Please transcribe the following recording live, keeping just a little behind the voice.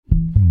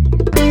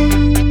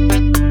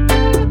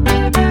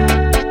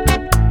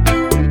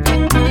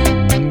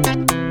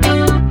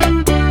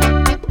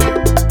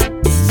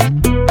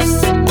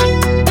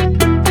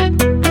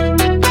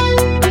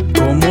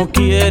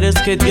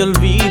que te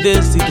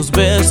olvides si tus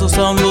besos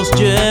aún los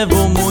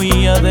llevo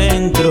muy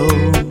adentro?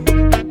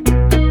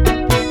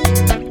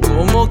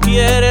 ¿Cómo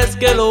quieres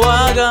que lo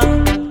haga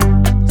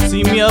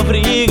si me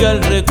abriga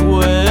el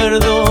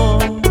recuerdo?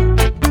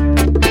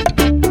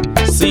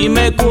 Si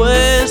me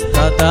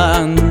cuesta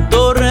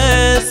tanto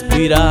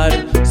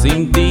respirar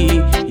sin ti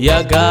y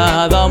a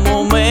cada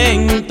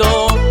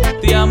momento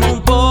te amo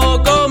un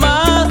poco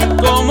más.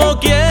 ¿Cómo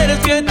quieres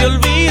que te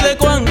olvide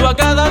cuando a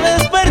cada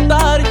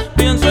despertar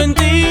pienso en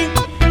ti?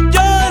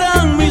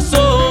 Lloran mis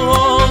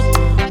ojos.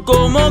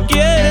 ¿Cómo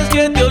quieres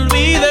que te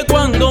olvide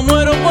cuando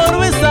muero por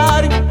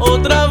besar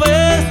otra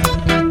vez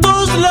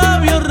tus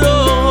labios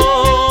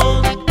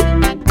rojos?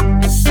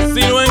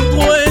 Si no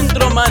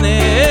encuentro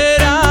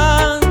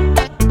manera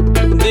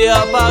de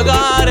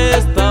apagar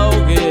esta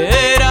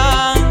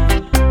hoguera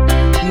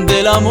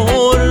del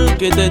amor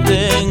que te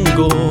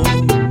tengo.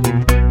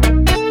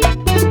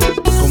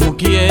 ¿Cómo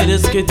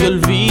quieres que te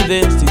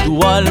olvide si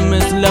tu alma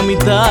es la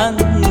mitad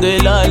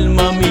del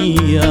alma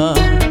mía?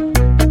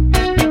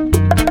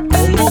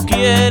 ¿Cómo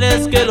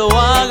quieres que lo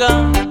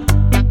haga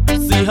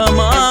si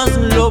jamás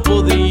lo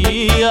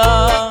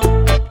podría?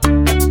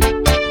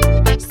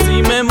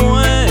 Si me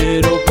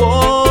muero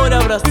por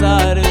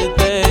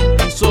abrazarte,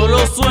 solo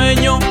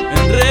sueño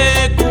en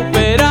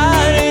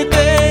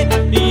recuperarte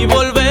y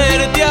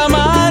volverte a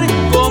amar.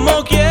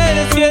 ¿Cómo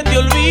quieres que te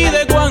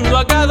olvide cuando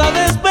a cada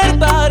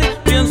despertar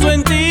pienso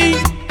en ti?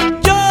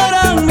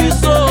 Lloran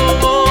mis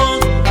ojos.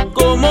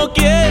 ¿Cómo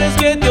quieres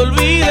que te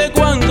olvide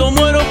cuando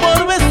muero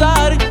por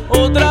besar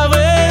otra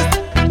vez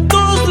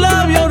tus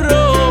labios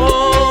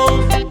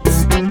rojos?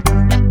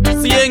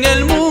 Si en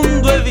el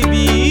mundo he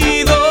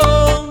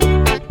vivido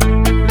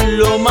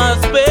lo más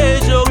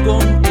bello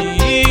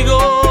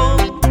contigo,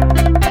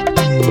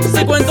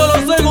 si cuento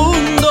los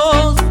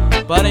segundos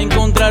para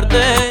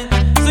encontrarte,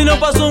 si no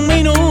paso un minuto